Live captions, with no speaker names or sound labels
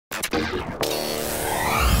Everybody,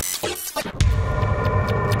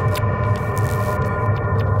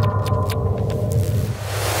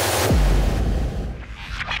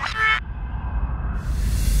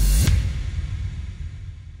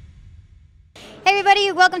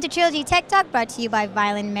 welcome to Trilogy Tech Talk, brought to you by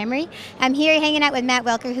Violent Memory. I'm here hanging out with Matt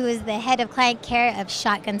Welker, who is the head of client care of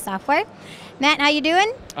Shotgun Software. Matt, how you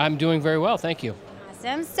doing? I'm doing very well, thank you.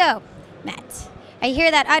 Awesome. So, Matt, I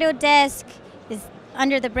hear that Autodesk is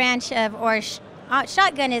under the branch of,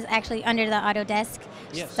 Shotgun is actually under the Autodesk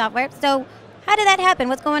software. So, how did that happen?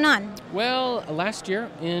 What's going on? Well, last year,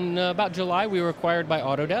 in about July, we were acquired by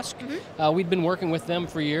Autodesk. Mm-hmm. We'd been working with them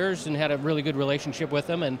for years and had a really good relationship with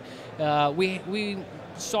them, and we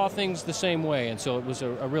saw things the same way, and so it was a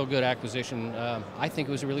real good acquisition. I think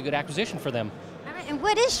it was a really good acquisition for them. All right, and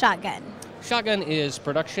what is Shotgun? Shotgun is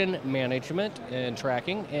production management and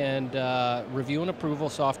tracking and review and approval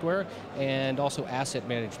software, and also asset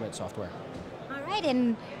management software. All right,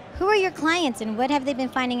 and who are your clients and what have they been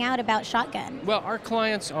finding out about Shotgun? Well, our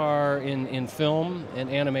clients are in film and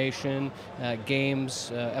animation,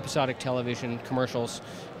 games, episodic television, commercials,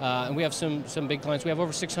 and we have some big clients. We have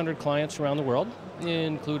over 600 clients around the world,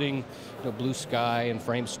 including Blue Sky and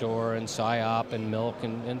Framestore and PsyOp and Milk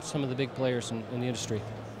and some of the big players in the industry.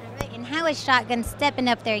 All right, and how is Shotgun stepping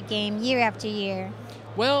up their game year after year?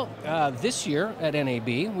 Well, this year at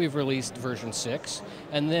NAB, we've released version 6,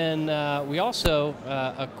 and then we also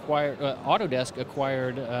Autodesk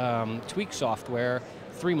acquired Tweak software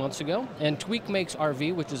 3 months ago, and Tweak makes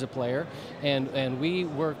RV, which is a player, and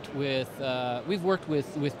we've worked with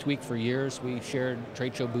Tweak for years. We shared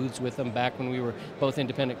trade show booths with them back when we were both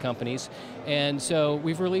independent companies, and so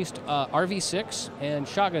we've released RV6 and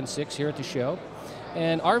Shotgun 6 here at the show.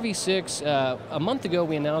 And RV6, a month ago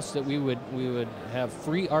we announced that we would have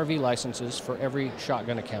free RV licenses for every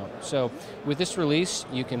Shotgun account. So with this release,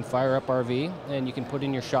 you can fire up RV and you can put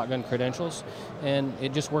in your Shotgun credentials, and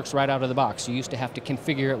it just works right out of the box. You used to have to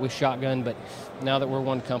configure it with Shotgun, but now that we're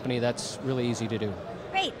one company, that's really easy to do.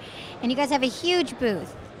 Great. And you guys have a huge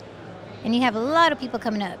booth, and you have a lot of people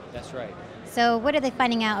coming up. That's right. So what are they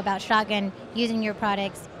finding out about Shotgun, using your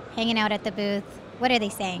products, hanging out at the booth? What are they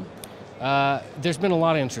saying? There's been a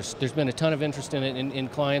lot of interest. There's been a ton of interest in it in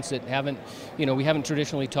clients that we haven't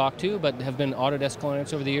traditionally talked to, but have been Autodesk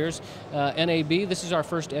clients over the years. NAB, this is our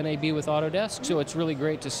first NAB with Autodesk, so it's really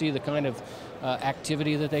great to see the kind of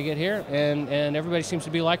activity that they get here, and everybody seems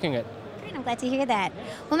to be liking it. Great, I'm glad to hear that.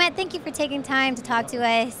 Well, Matt, thank you for taking time to talk to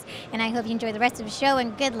us, and I hope you enjoy the rest of the show,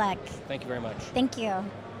 and good luck. Thank you very much. Thank you.